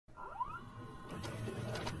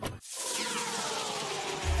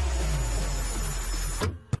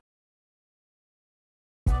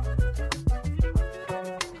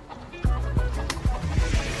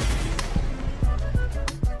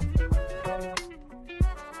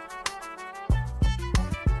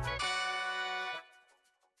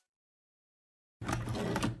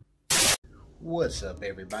What's up,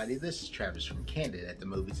 everybody? This is Travis from Candid at the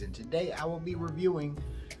Movies, and today I will be reviewing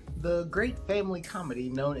the great family comedy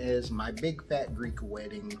known as My Big Fat Greek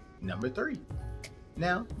Wedding #3.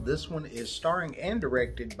 Now, this one is starring and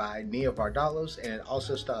directed by Nia Vardalos, and it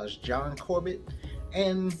also stars John Corbett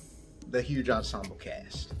and the huge ensemble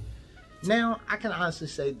cast. Now, I can honestly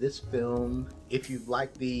say this film, if you've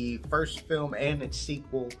liked the first film and its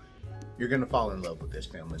sequel, you're going to fall in love with this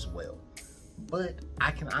film as well. But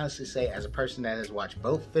I can honestly say, as a person that has watched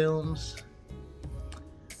both films,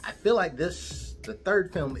 I feel like the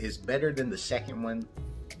third film is better than the second one,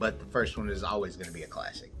 but the first one is always going to be a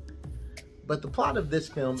classic. But the plot of this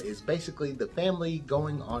film is basically the family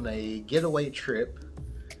going on a getaway trip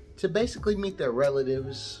to basically meet their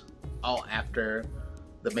relatives, all after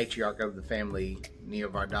the matriarch of the family, Nia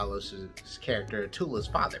Vardalos' character, Tula's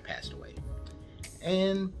father, passed away.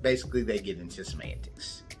 And basically they get into some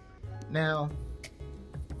antics. Now,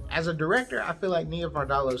 as a director, I feel like Nia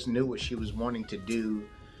Vardalos knew what she was wanting to do,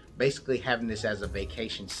 basically having this as a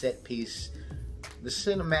vacation set piece. The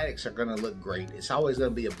cinematics are going to look great. It's always going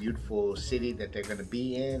to be a beautiful city that they're going to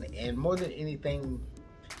be in, and more than anything,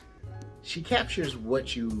 she captures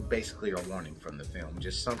what you basically are wanting from the film.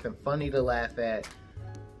 Just something funny to laugh at,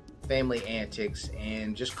 family antics,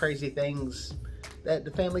 and just crazy things that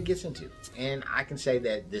the family gets into. And I can say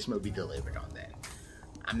that this movie delivered on that.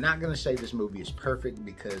 I'm not going to say this movie is perfect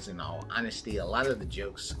because, in all honesty, a lot of the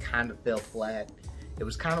jokes kind of fell flat. It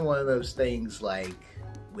was kind of one of those things like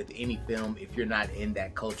with any film, if you're not in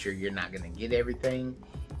that culture, you're not going to get everything.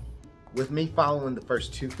 With me following the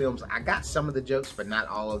first two films, I got some of the jokes, but not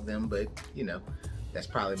all of them. But, you know, that's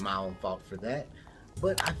probably my own fault for that.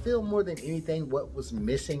 But I feel more than anything what was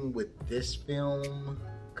missing with this film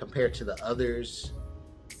compared to the others,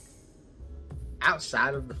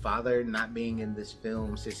 outside of the father not being in this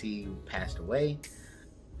film since he passed away,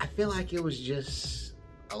 I feel like it was just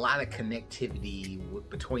a lot of connectivity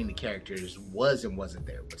between the characters was and wasn't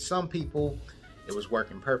there. With some people, it was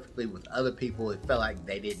working perfectly. With other people, it felt like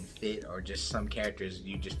they didn't fit, or just some characters,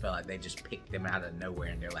 you just felt like they just picked them out of nowhere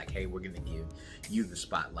and they're like, hey, we're going to give you the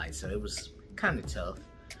spotlight. So it was kind of tough.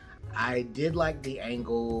 I did like the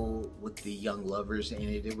angle with the young lovers in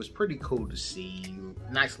it. It was pretty cool to see.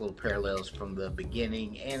 Nice little parallels from the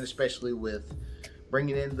beginning, and especially with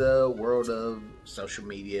bringing in the world of social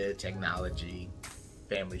media, technology,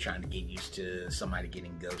 family trying to get used to somebody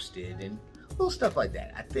getting ghosted, and little stuff like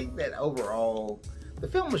that. I think that overall, the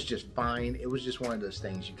film was just fine. It was just one of those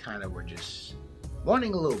things you kind of were just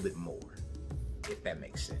wanting a little bit more, if that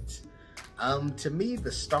makes sense. To me,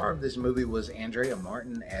 the star of this movie was Andrea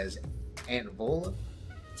Martin as Aunt Vola.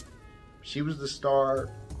 She was the star.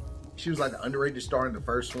 She was like the underrated star in the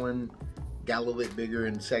first one. Got a little bit bigger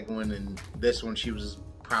in the second one, and this one she was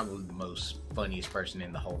probably the most funniest person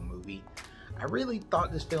in the whole movie. I really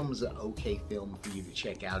thought this film was an okay film for you to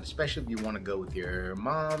check out, especially if you want to go with your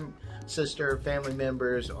mom, sister, family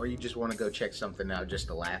members, or you just want to go check something out just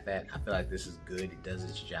to laugh at. I feel like this is good. It does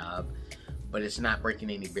its job, but it's not breaking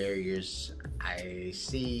any barriers. I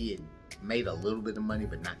see it made a little bit of money,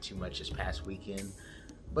 but not too much this past weekend.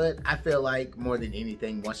 But I feel like more than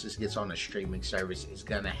anything, once this gets on a streaming service, it's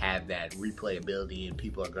going to have that replayability, and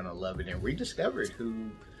people are going to love it and rediscover it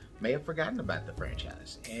who may have forgotten about the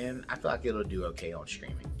franchise. And I feel like it'll do okay on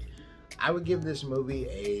streaming. I would give this movie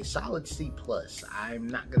a solid C+. I'm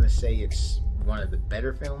not going to say it's one of the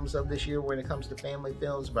better films of this year when it comes to family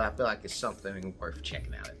films, but I feel like it's something worth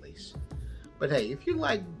checking out at least. But hey, if you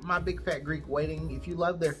like My Big Fat Greek Wedding, if you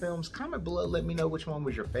love their films, comment below, let me know which one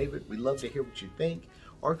was your favorite. We'd love to hear what you think.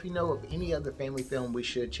 Or if you know of any other family film we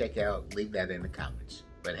should check out, leave that in the comments.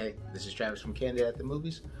 But hey, this is Travis from Candid at the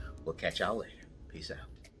Movies. We'll catch y'all later. Peace out.